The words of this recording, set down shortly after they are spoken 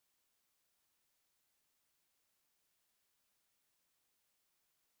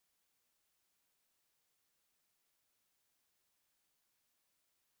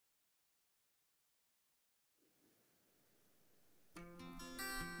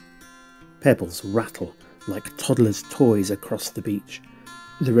Pebbles rattle like toddlers' toys across the beach.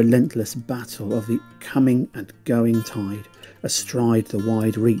 The relentless battle of the coming and going tide astride the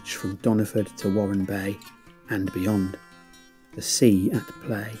wide reach from Doniford to Warren Bay and beyond. The sea at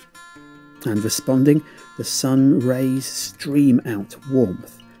play. And responding, the sun rays stream out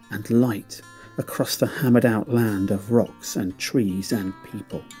warmth and light across the hammered out land of rocks and trees and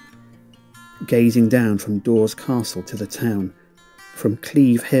people. Gazing down from Dawes Castle to the town, from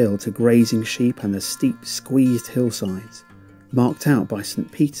Cleeve Hill to grazing sheep and the steep squeezed hillsides, marked out by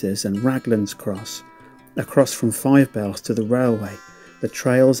St Peter's and Raglan's cross, across from Five Bells to the railway, the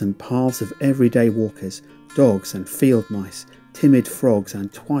trails and paths of everyday walkers, dogs and field mice, timid frogs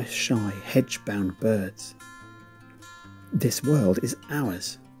and twice shy hedge-bound birds. This world is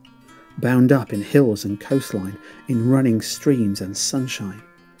ours, bound up in hills and coastline, in running streams and sunshine.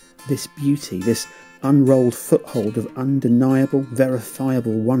 This beauty, this unrolled foothold of undeniable,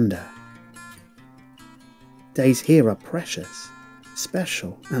 verifiable wonder. Days here are precious,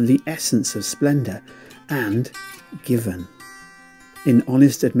 special, and the essence of splendour, and given. In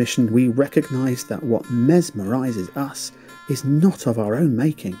honest admission, we recognise that what mesmerises us is not of our own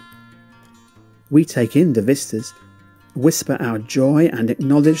making. We take in the vistas, whisper our joy, and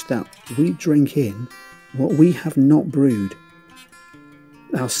acknowledge that we drink in what we have not brewed.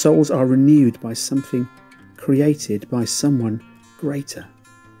 Our souls are renewed by something created by someone greater.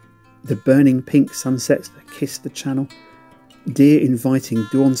 The burning pink sunsets that kiss the channel, dear inviting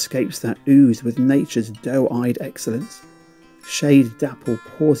dawnscapes that ooze with nature's doe-eyed excellence, shade-dappled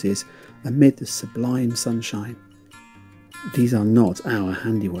pauses amid the sublime sunshine. These are not our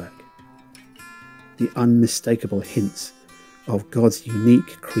handiwork. The unmistakable hints of God's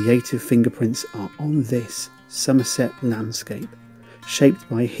unique creative fingerprints are on this Somerset landscape, shaped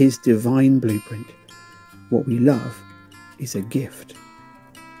by his divine blueprint. What we love is a gift,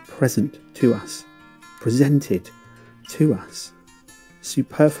 present to us, presented to us,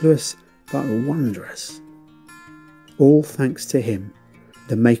 superfluous but wondrous. All thanks to him,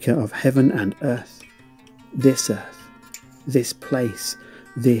 the maker of heaven and earth, this place,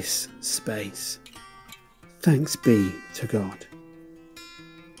 this space. Thanks be to God.